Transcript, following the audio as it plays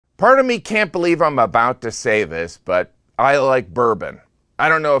Part of me can't believe I'm about to say this, but I like bourbon. I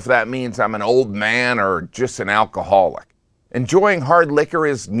don't know if that means I'm an old man or just an alcoholic. Enjoying hard liquor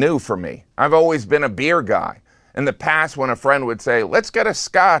is new for me. I've always been a beer guy. In the past, when a friend would say, let's get a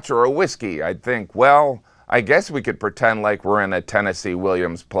scotch or a whiskey, I'd think, well, I guess we could pretend like we're in a Tennessee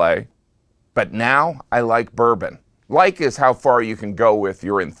Williams play. But now, I like bourbon. Like is how far you can go with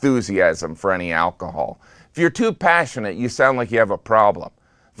your enthusiasm for any alcohol. If you're too passionate, you sound like you have a problem.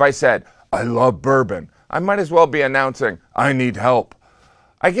 If I said, I love bourbon, I might as well be announcing, I need help.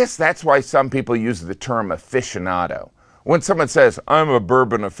 I guess that's why some people use the term aficionado. When someone says, I'm a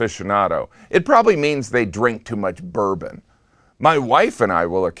bourbon aficionado, it probably means they drink too much bourbon. My wife and I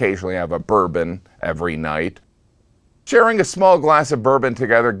will occasionally have a bourbon every night. Sharing a small glass of bourbon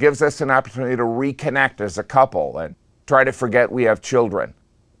together gives us an opportunity to reconnect as a couple and try to forget we have children.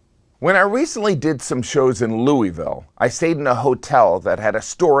 When I recently did some shows in Louisville, I stayed in a hotel that had a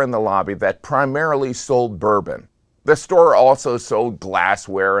store in the lobby that primarily sold bourbon. The store also sold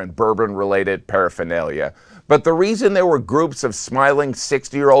glassware and bourbon-related paraphernalia, but the reason there were groups of smiling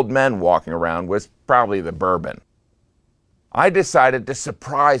 60-year-old men walking around was probably the bourbon. I decided to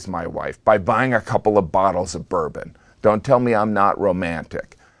surprise my wife by buying a couple of bottles of bourbon. Don't tell me I'm not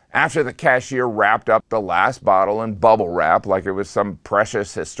romantic. After the cashier wrapped up the last bottle in bubble wrap like it was some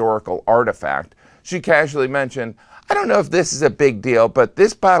precious historical artifact, she casually mentioned, I don't know if this is a big deal, but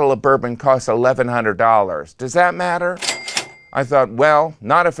this bottle of bourbon costs $1,100. Does that matter? I thought, well,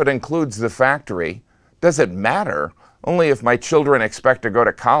 not if it includes the factory. Does it matter? Only if my children expect to go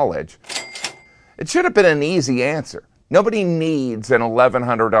to college. It should have been an easy answer. Nobody needs an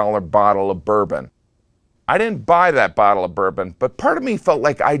 $1,100 bottle of bourbon. I didn't buy that bottle of bourbon, but part of me felt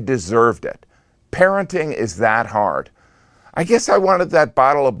like I deserved it. Parenting is that hard. I guess I wanted that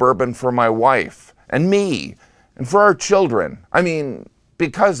bottle of bourbon for my wife and me and for our children. I mean,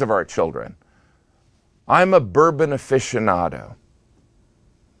 because of our children. I'm a bourbon aficionado.